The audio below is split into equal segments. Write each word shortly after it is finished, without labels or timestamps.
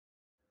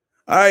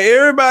All right,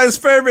 everybody's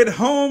favorite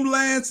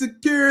Homeland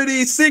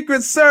Security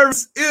Secret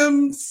Service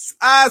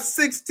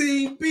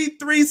MI16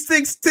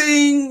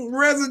 B316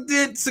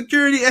 resident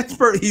security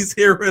expert. He's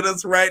here with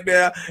us right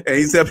now, and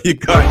he's helping you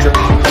conquer.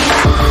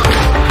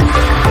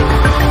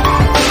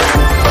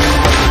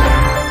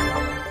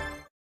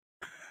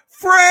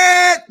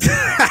 Fred!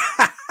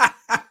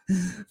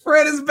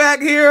 Fred is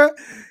back here.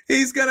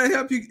 He's going to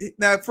help you.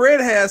 Now, Fred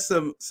has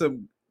some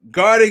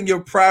guarding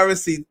your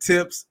privacy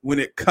tips when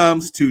it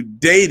comes to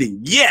dating.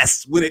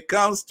 Yes, when it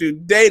comes to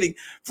dating.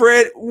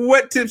 Fred,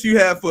 what tips you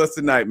have for us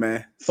tonight,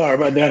 man? Sorry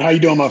about that. How you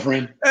doing, my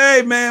friend?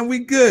 Hey, man, we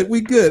good.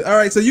 All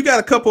right, so you got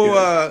a couple,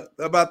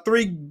 about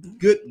 3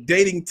 good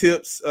dating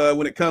tips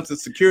when it comes to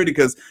security,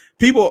 because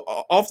people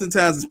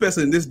oftentimes,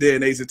 especially in this day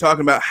and age, are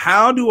talking about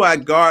how do I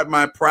guard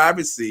my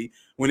privacy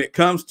when it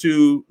comes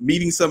to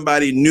meeting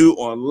somebody new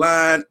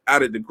online,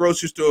 out at the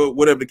grocery store,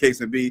 whatever the case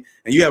may be.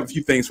 And you have a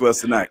few things for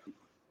us tonight.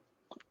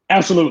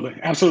 Absolutely.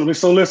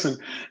 So listen,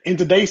 in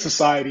today's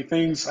society,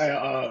 things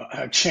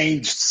have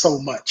changed so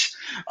much.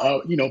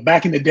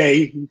 Back in the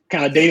day,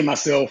 kind of dating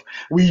myself,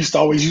 we used to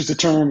always use the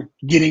term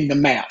getting the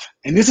math.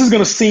 And this is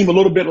going to seem a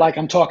little bit like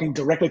I'm talking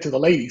directly to the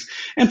ladies.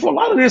 And for a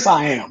lot of this,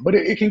 I am, but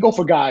it can go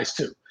for guys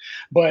too.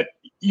 But,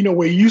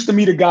 where you used to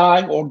meet a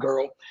guy or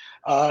girl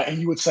and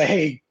you would say,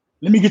 hey,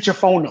 let me get your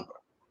phone number.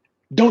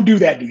 Don't do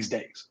that these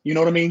days. You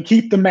know what I mean?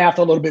 Keep the math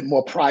a little bit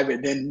more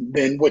private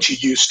than what you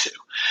used to.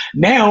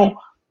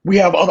 Now, we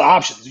have other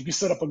options. You can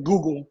set up a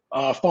Google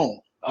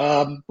phone,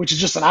 which is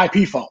just an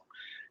IP phone.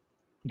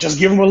 Just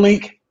give them a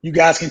link. You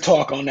guys can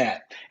talk on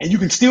that. And you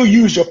can still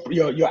use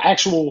your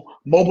actual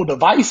mobile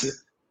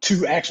devices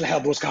to actually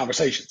have those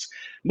conversations.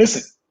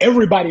 Listen,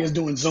 everybody is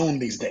doing Zoom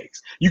these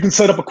days. You can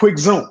set up a quick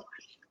Zoom,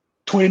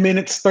 20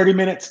 minutes, 30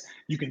 minutes.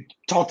 You can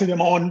talk to them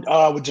on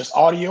with just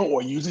audio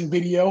or using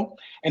video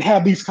and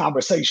have these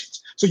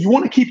conversations. So you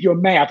want to keep your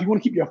math. You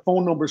want to keep your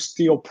phone number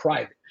still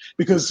private.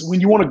 Because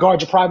when you want to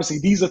guard your privacy,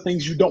 these are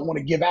things you don't want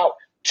to give out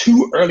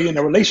too early in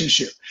the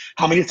relationship.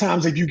 How many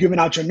times have you given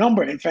out your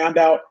number and found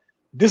out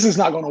this is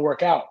not going to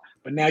work out?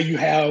 But now you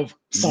have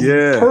some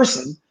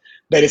person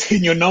that is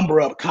hitting your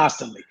number up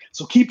constantly.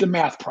 So keep the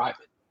math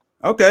private.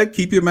 Okay,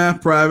 keep your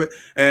math private.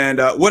 And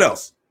what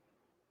else?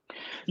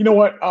 You know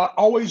what?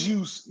 Always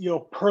use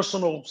your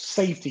personal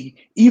safety,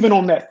 even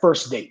on that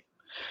first date.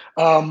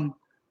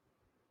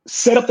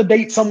 Set up the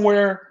date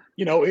somewhere.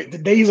 The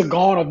days are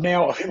gone of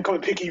him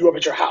coming picking you up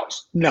at your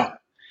house. No,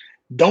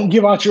 don't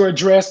give out your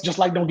address, just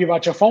like don't give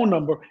out your phone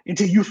number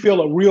until you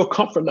feel a real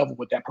comfort level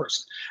with that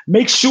person.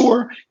 Make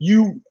sure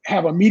you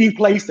have a meeting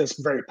place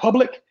that's very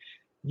public.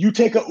 You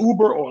take an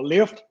Uber or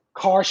Lyft,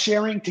 car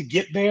sharing to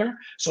get there.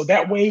 So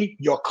that way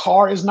your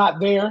car is not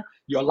there.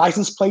 Your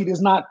license plate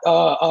is not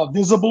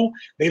visible.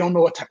 They don't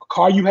know what type of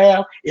car you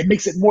have. It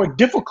makes it more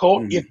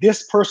difficult if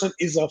this person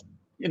is a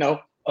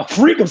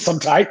freak of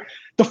some type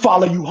to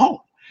follow you home.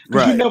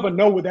 Because you never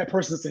know what that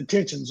person's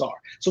intentions are.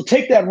 So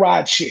take that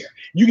ride share.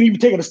 You can even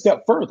take it a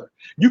step further.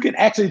 You can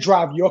actually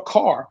drive your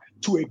car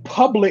to a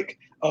public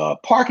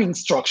parking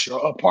structure,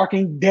 a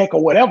parking deck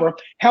or whatever,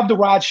 have the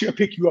ride share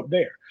pick you up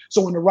there.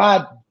 So when the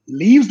ride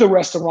leaves the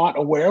restaurant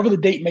or wherever the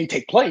date may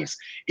take place,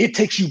 it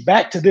takes you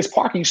back to this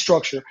parking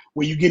structure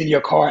where you get in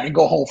your car and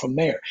go home from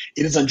there.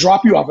 It doesn't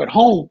drop you off at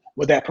home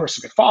where that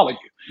person can follow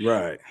you.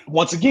 Right.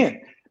 Once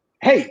again,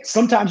 hey,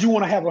 sometimes you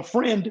want to have a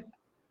friend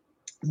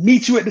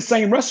meet you at the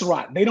same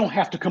restaurant. They don't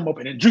have to come up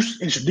and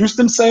introduce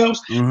themselves.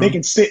 Mm-hmm. They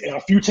can sit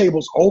a few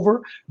tables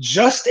over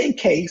just in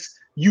case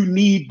you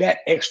need that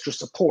extra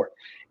support.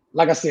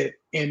 Like I said,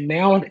 and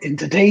now in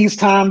today's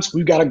times,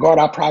 we've got to guard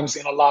our privacy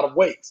in a lot of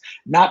ways,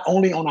 not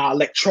only on our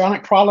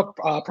electronic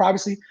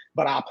privacy,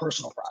 but our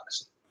personal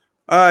privacy.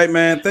 All right,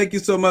 man. Thank you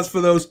so much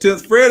for those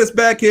tips. Fred is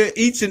back here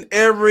each and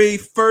every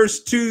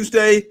first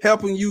Tuesday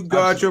helping you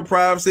guard your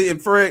privacy. And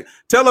Fred,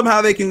 tell them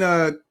how they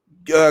can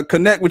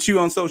connect with you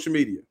on social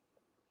media.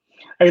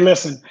 Hey,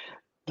 listen,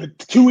 the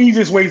 2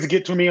 easiest ways to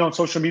get to me on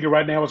social media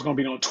right now is going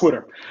to be on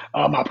Twitter.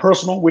 My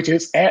personal, which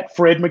is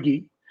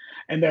 @FredMcGee.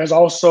 And there's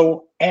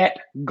also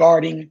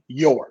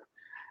 @GuardingYour.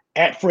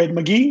 @Fred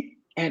McGee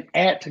and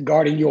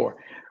 @GuardingYour.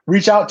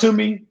 Reach out to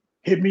me,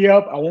 hit me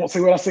up. I won't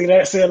say what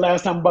I said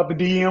last time about the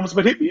DMs,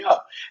 but hit me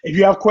up. If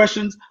you have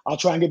questions, I'll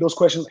try and get those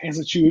questions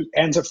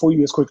answered for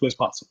you as quickly as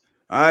possible.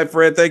 All right,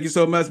 Fred, thank you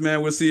so much,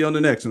 man. We'll see you on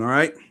the next one, all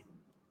right?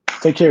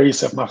 Take care of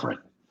yourself, my friend.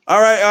 All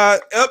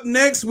right, up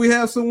next, we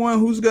have someone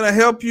who's going to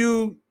help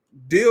you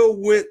deal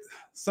with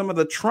some of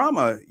the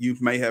trauma you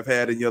may have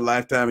had in your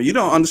lifetime, and you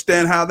don't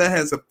understand how that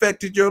has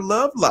affected your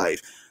love life.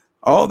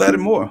 All that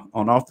and more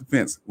on Off the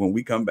Fence when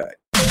we come back.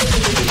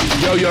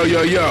 Yo. You're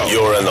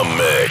in the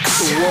mix.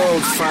 The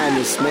world's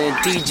finest, man.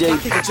 DJ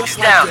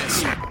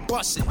Stouts. I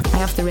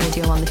have the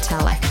radio on the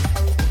telly.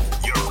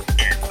 You're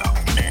in the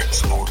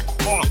mix on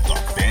Off the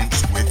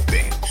Fence